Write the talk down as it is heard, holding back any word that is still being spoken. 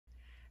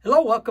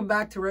Hello, welcome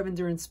back to Rev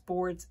Endurance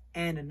Sports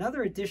and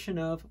another edition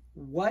of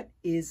What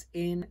is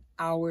in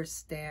Our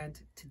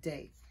Stand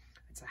Today.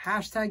 It's a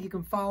hashtag you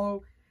can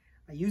follow.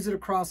 I use it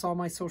across all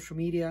my social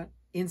media,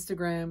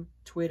 Instagram,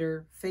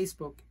 Twitter,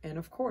 Facebook, and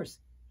of course,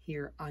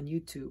 here on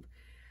YouTube.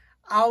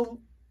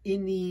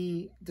 In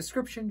the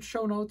description,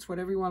 show notes,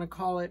 whatever you want to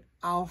call it,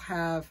 I'll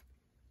have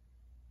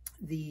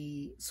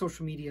the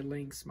social media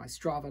links, my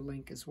Strava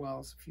link as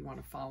well, so if you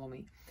want to follow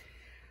me.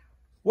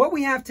 What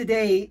we have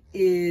today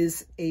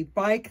is a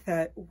bike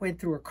that went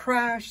through a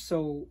crash,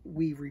 so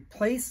we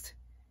replaced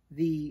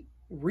the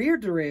rear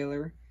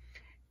derailleur,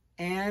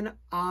 and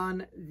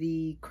on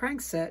the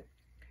crankset,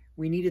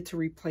 we needed to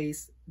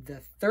replace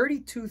the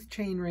 30-tooth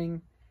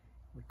chainring.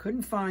 We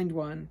couldn't find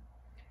one,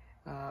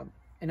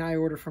 and I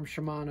ordered from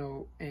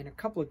Shimano and a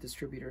couple of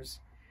distributors.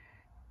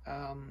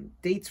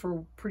 Dates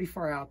were pretty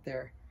far out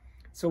there,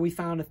 so we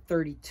found a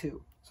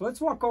 32. So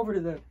let's walk over to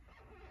the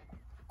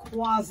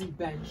quasi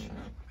bench.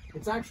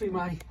 It's actually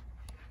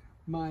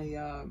my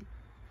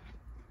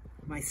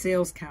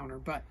sales counter,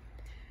 but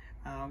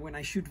when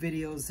I shoot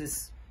videos,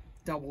 this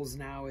doubles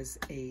now as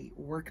a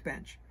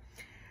workbench.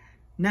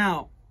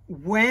 Now,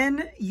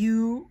 when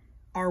you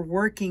are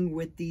working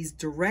with these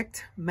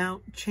direct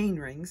mount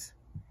chainrings,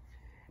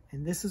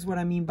 and this is what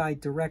I mean by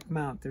direct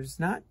mount,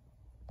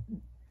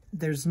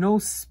 there's no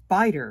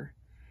spider,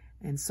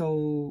 and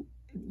so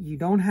you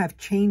don't have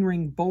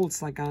chainring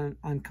bolts like on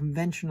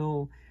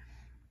conventional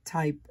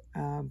type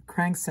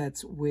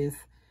cranksets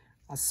with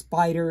a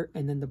spider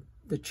and then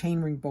the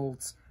chainring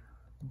bolts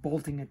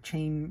bolting a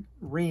chain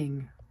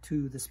ring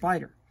to the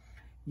spider.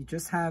 You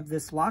just have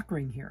this lock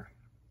ring here.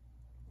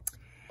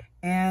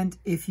 And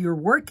if you're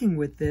working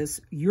with this,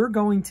 you're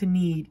going to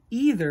need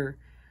either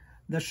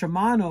the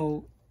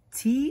Shimano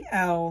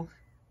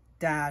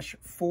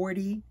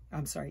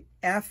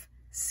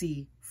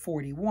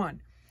FC41,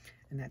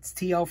 and that's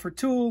TL for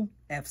tool,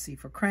 FC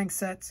for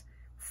cranksets,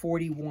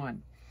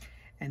 41.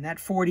 And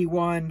that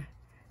 41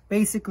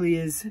 basically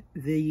is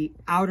the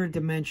outer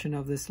dimension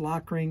of this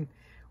lock ring,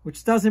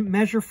 which doesn't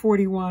measure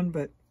 41,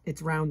 but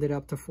it's rounded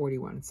up to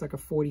 41. It's like a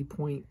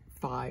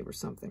 40.5 or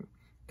something,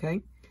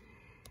 okay?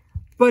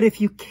 But if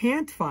you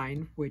can't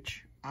find,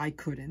 which I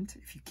couldn't,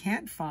 if you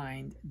can't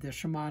find the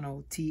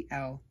Shimano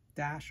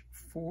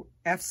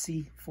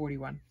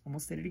TL-FC41,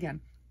 almost did it again,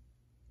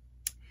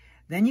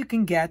 then you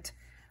can get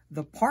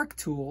the Park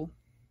Tool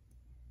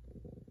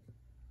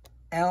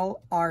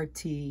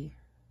LRT-4.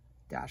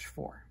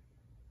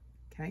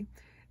 Okay,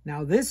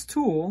 now this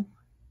tool,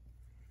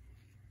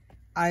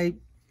 I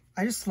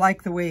just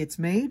like the way it's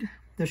made.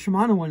 The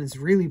Shimano one is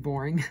really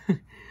boring,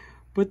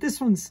 but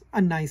this one's a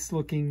nice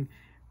looking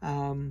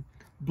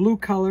blue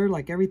color,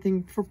 like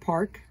everything for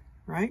park,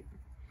 right?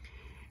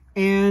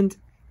 And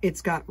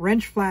it's got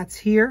wrench flats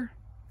here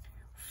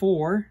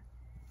for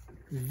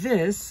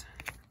this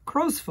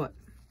crow's foot.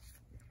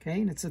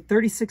 Okay, and it's a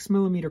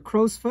 36mm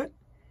crow's foot,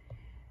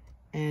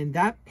 and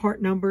that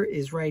part number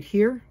is right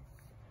here.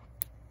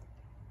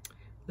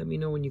 Let me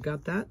know when you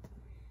got that.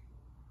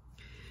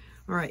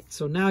 All right,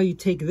 so now you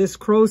take this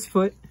crow's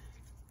foot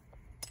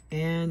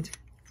and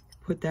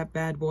put that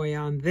bad boy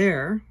on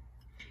there.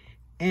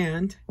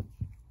 And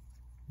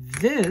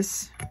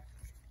this,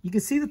 you can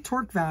see the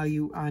torque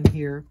value on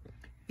here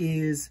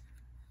is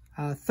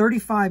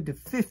 35 to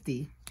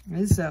 50.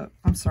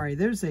 I'm sorry,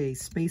 there's a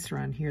spacer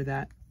on here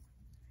that,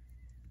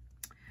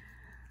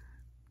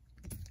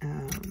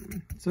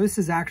 so this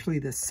is actually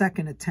the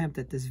second attempt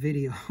at this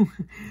video.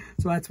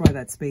 So that's why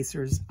that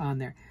spacer is on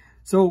there.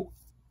 So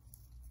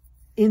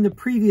in the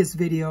previous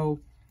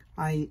video,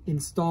 I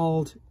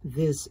installed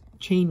this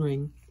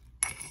chainring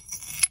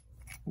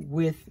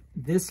with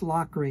this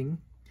lock ring.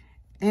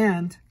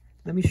 And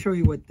let me show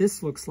you what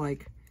this looks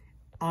like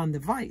on the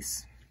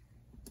vise.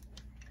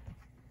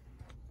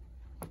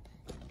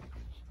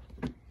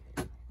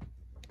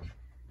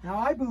 Now,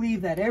 I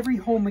believe that every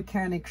home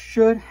mechanic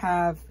should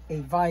have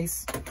a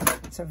vise.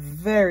 It's a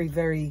very,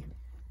 very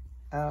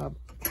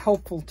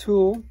helpful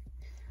tool.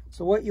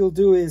 So what you'll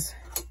do is,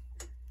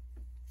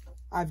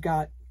 I've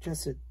got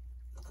just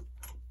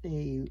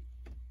a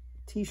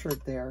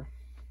t-shirt there.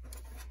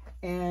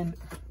 And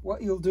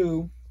what you'll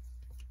do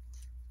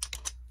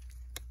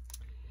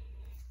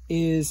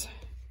is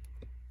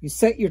you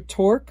set your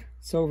torque.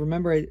 So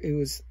remember, it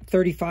was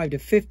 35 to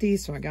 50,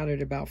 so I got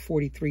it about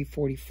 43,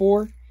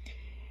 44.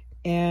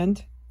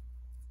 And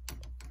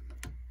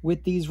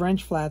with these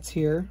wrench flats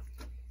here,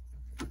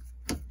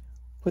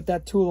 put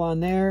that tool on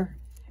there,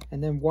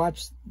 and then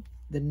watch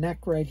the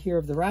neck right here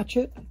of the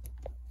ratchet.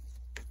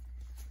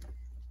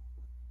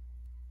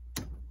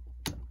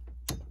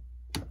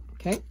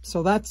 Okay,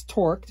 so that's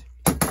torqued.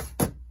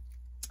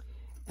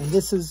 And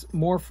this is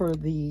more for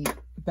the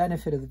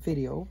benefit of the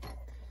video.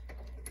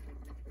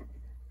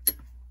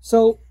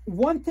 So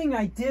one thing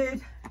I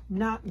did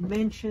not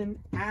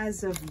mention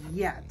as of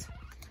yet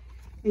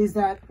is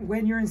that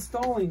when you're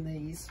installing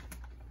these,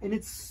 and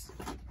it's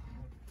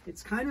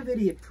kind of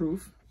idiot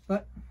proof,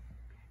 but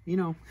you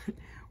know,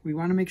 we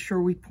want to make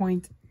sure we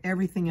point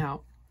everything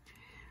out.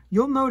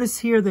 You'll notice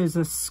here there's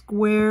a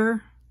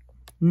square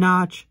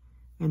notch,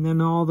 and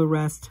then all the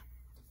rest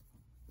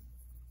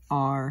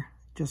are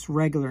just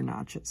regular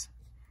notches.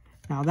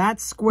 Now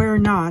that square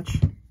notch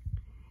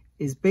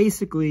is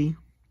basically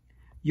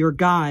your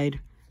guide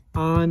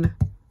on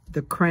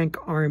the crank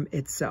arm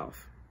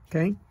itself,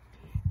 okay?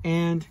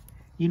 And,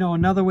 you know,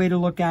 another way to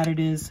look at it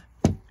is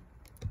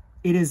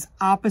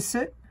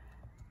opposite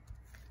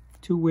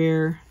to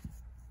where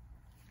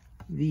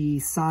the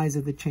size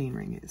of the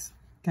chainring is,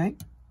 okay?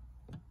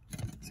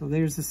 So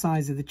there's the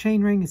size of the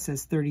chainring. It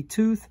says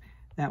 32th.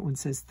 That one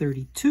says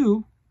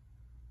 32.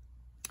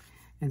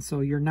 And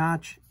so your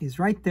notch is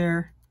right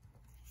there,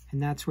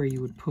 and that's where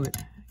you would put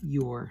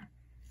your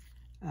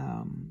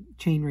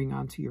chainring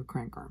onto your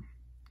crank arm,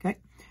 okay?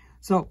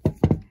 So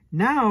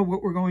now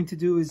what we're going to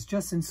do is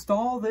just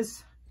install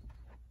this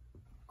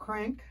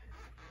crank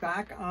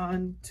back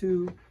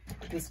onto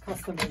this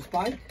customer's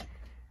bike.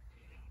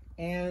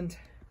 And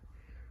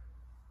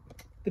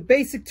the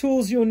basic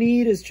tools you'll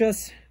need is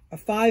just a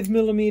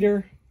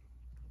 5mm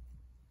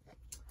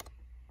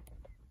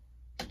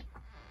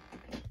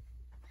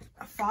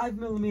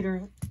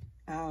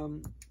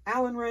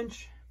Allen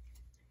wrench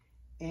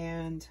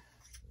and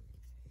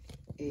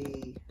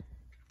a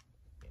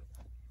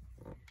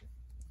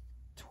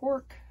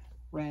torque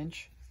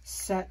wrench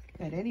set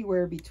at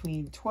anywhere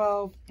between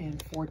 12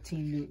 and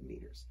 14 Newton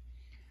meters.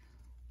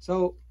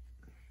 So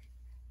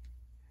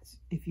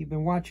if you've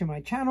been watching my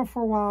channel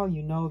for a while,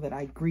 you know that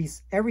I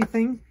grease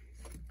everything.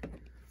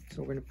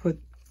 So we're going to put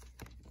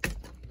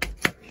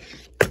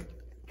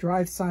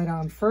drive side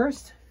on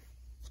first.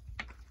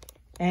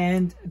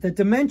 And the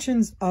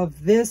dimensions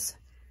of this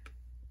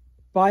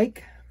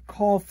bike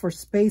call for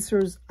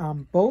spacers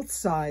on both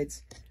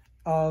sides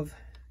of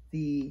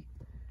the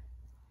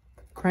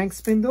crank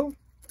spindle.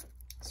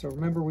 So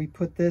remember, we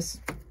put this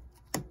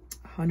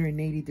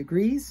 180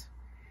 degrees,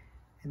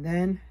 and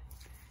then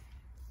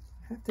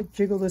I have to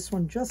jiggle this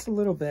one just a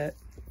little bit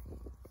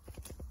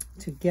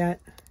to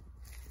get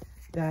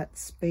that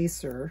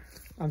spacer,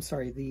 I'm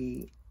sorry,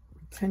 the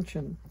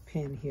tension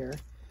pin here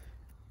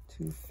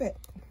to fit.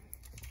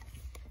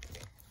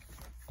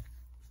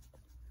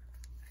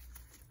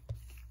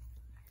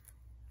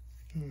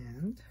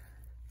 And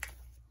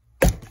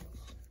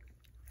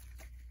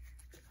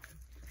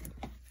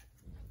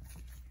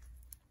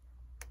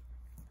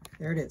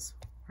there it is,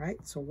 right?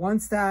 So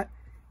once that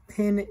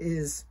pin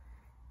is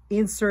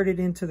inserted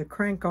into the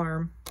crank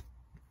arm,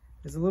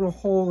 there's a little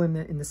hole in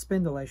the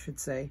spindle, I should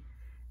say,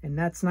 and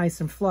that's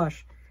nice and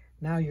flush.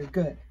 Now you're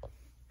good.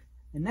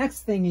 The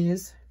next thing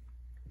is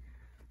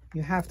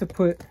you have to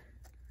put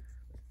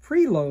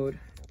preload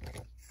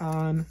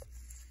on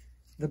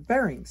the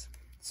bearings.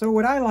 So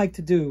what I like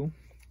to do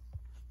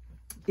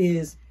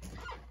is,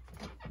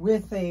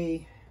 with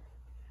a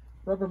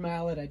rubber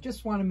mallet, I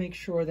just want to make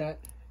sure that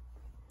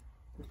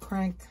the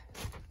cranked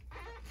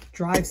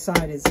drive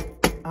side is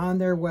on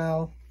there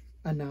well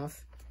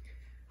enough,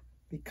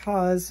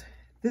 because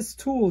this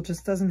tool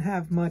just doesn't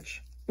have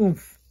much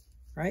oomph,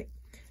 right?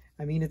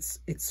 I mean, it's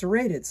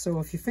serrated, so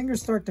if your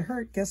fingers start to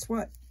hurt, guess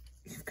what?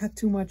 You've got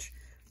too much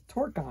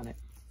torque on it.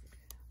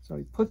 So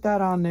you put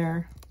that on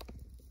there,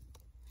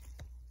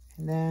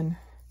 and then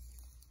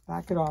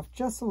back it off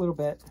just a little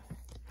bit,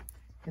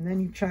 and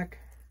then you check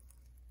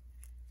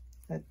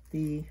that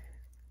the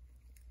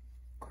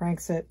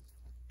crankset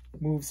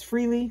moves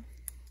freely.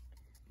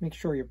 Make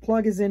sure your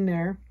plug is in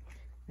there,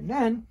 and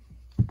then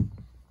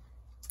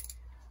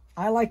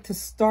I like to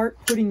start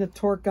putting the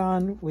torque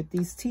on with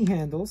these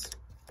T-handles.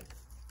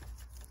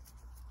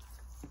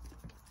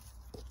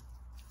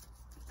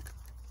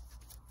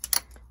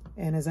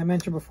 And as I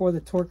mentioned before,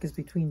 the torque is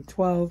between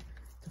 12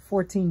 to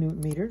 14 Newton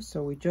meters,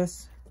 so we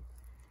just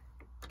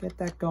get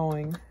that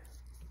going.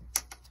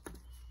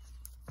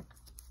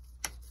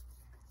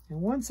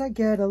 And once I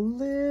get a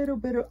little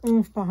bit of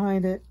oomph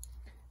behind it,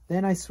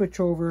 then I switch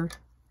over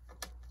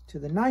to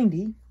the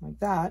 90, like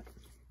that.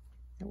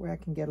 That way I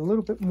can get a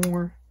little bit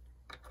more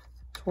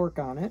torque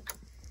on it.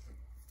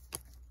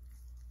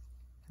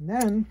 And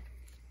then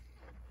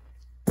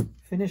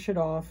finish it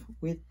off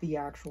with the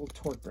actual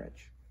torque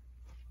wrench.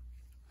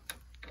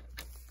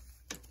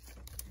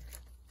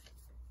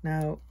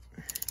 Now,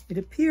 it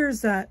appears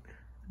that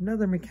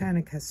another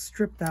mechanic has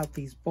stripped out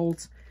these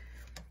bolts,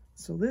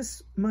 so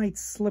this might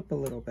slip a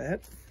little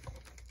bit.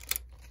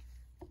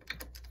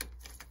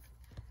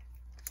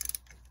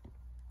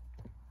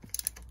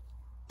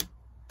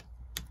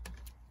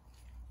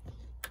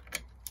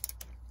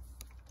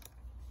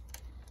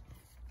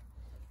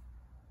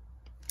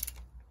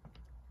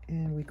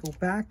 And we go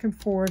back and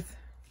forth,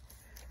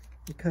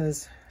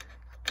 because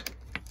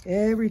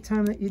every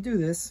time that you do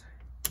this,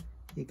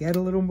 you get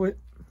a little bit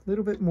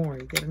more.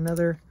 You get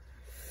another,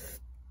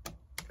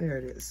 there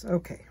it is.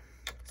 Okay,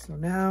 so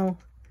now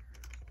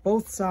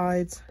both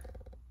sides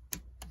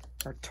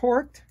are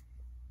torqued,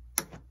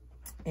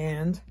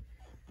 and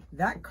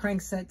that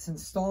crankset's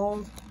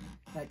installed.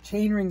 That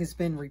chainring has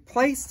been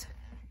replaced,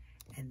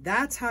 and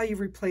that's how you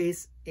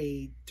replace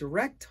a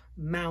direct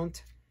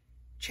mount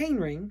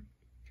chainring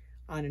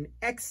on an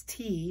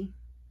XT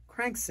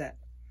crankset.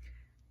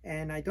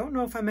 And I don't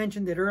know if I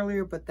mentioned it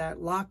earlier, but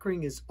that lock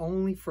ring is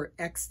only for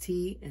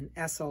XT and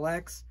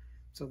SLX.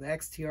 So the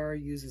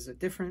XTR uses a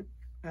different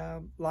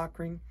lock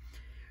ring.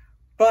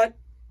 But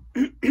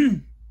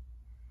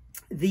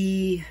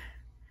the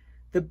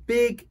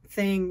big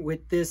thing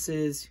with this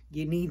is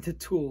you need the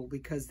tool,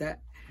 because that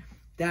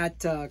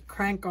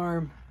crank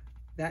arm,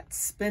 that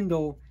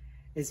spindle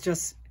is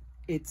just,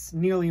 it's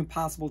nearly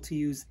impossible to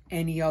use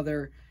any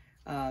other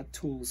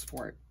tools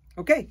for it.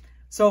 Okay,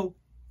 so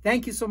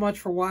thank you so much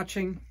for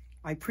watching.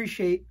 I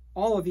appreciate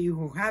all of you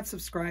who have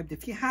subscribed.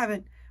 If you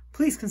haven't,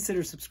 please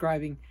consider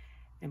subscribing,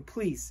 and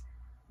please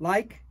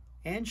like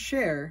and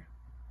share.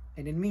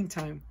 And in the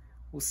meantime,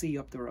 we'll see you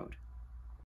up the road.